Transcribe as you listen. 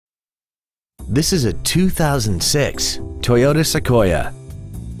This is a 2006 Toyota Sequoia.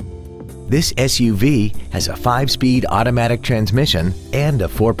 This SUV has a 5-speed automatic transmission and a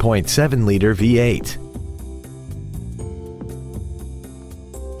 4.7-liter V8.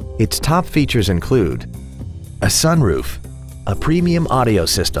 Its top features include a sunroof, a premium audio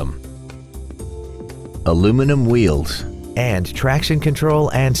system, aluminum wheels, and traction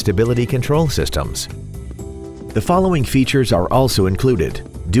control and stability control systems. The following features are also included: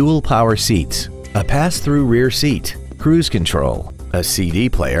 dual power seats, a pass-through rear seat, cruise control, a CD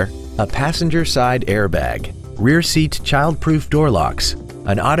player, a passenger side airbag, rear seat child-proof door locks,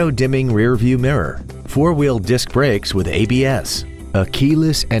 an auto-dimming rear view mirror, 4-wheel disc brakes with ABS, a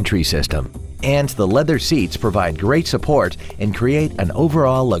keyless entry system, and the leather seats provide great support and create an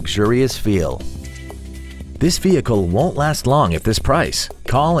overall luxurious feel. This vehicle won't last long at this price.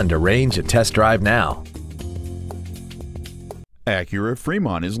 Call and arrange a test drive now. Acura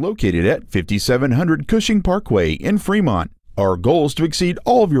Fremont is located at 5700 Cushing Parkway in Fremont. Our goal is to exceed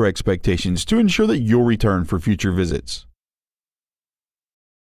all of your expectations to ensure that you'll return for future visits.